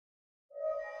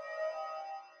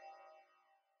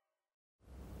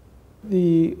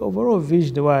The overall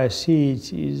vision, the way I see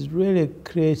it, is really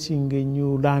creating a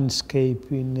new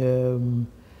landscape in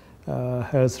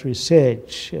health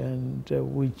research, and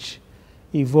which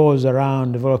evolves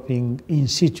around developing in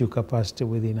situ capacity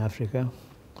within Africa,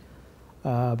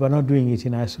 but not doing it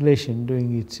in isolation,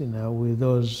 doing it with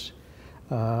those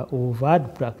who've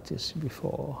had practice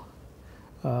before.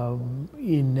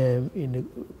 In the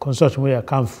consortium where I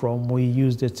come from, we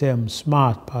use the term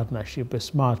smart partnership, a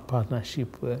smart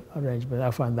partnership arrangement.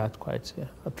 I find that quite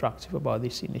attractive about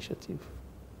this initiative.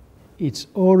 Its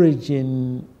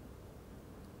origin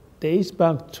dates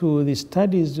back to the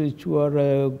studies which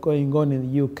were going on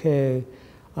in the UK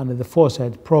under the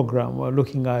Foresight program. We're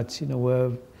looking at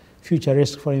where future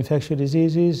risk for infectious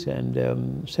diseases,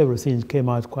 and several things came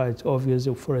out quite obvious.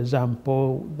 For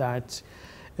example, that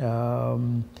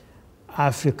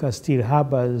Africa still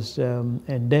harbors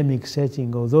endemic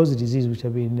setting of those diseases which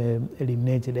have been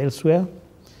eliminated elsewhere.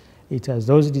 It has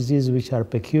those diseases which are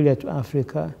peculiar to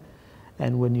Africa.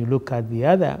 And when you look at the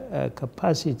other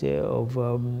capacity of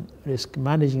risk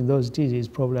managing those diseases,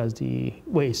 probably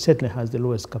it certainly has the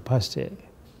lowest capacity.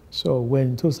 So when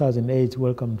in 2008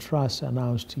 Wellcome Trust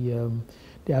announced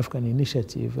the African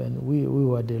initiative, and we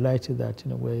were delighted that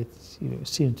it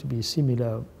seemed to be a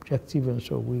similar objective, and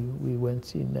so we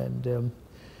went in,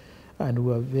 and we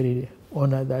were very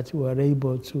honored that we were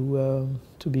able to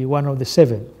be one of the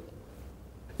 7.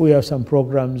 We have some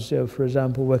programs, for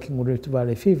example, working with Rift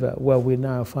Valley fever, where we're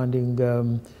now funding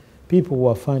people who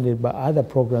are funded by other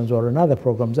programs or another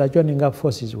programs are joining up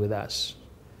forces with us.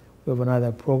 We have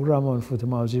another program on foot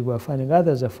and mouth disease. We're finding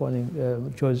others are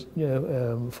funding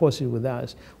forces with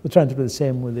us. We're trying to do the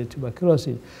same with the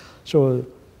tuberculosis. So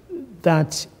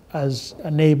that has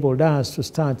enabled us to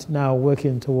start now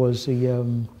working towards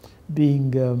being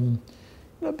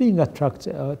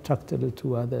attracted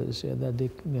to others, that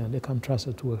they can trust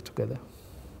us to work together.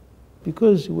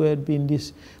 Because we had been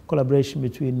this collaboration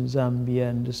between Zambia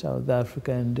and South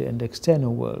Africa and the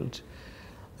external world,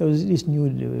 there was this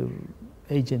new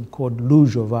agent called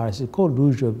Lujo virus. It's called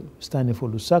Lujo, standing for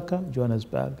Lusaka,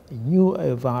 Johannesburg. A new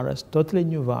virus, totally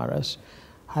new virus,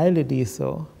 highly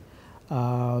lethal.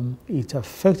 It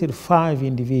affected 5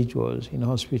 individuals in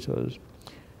hospitals.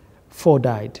 4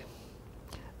 died.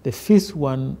 The 5th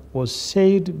one was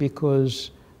saved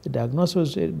because the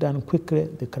diagnosis was done quickly.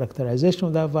 The characterization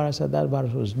of that virus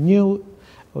was new,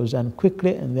 it was done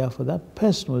quickly, and therefore that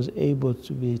person was able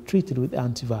to be treated with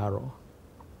antiviral.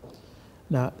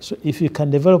 Now, so if you can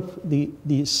develop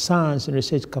the science and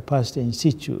research capacity in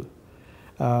situ,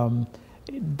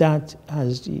 that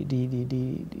has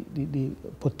the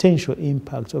potential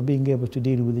impact of being able to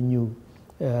deal with the new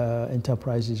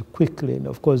enterprises quickly, and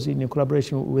of course in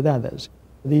collaboration with others.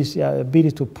 This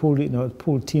ability to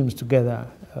pull teams together,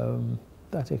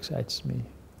 that excites me.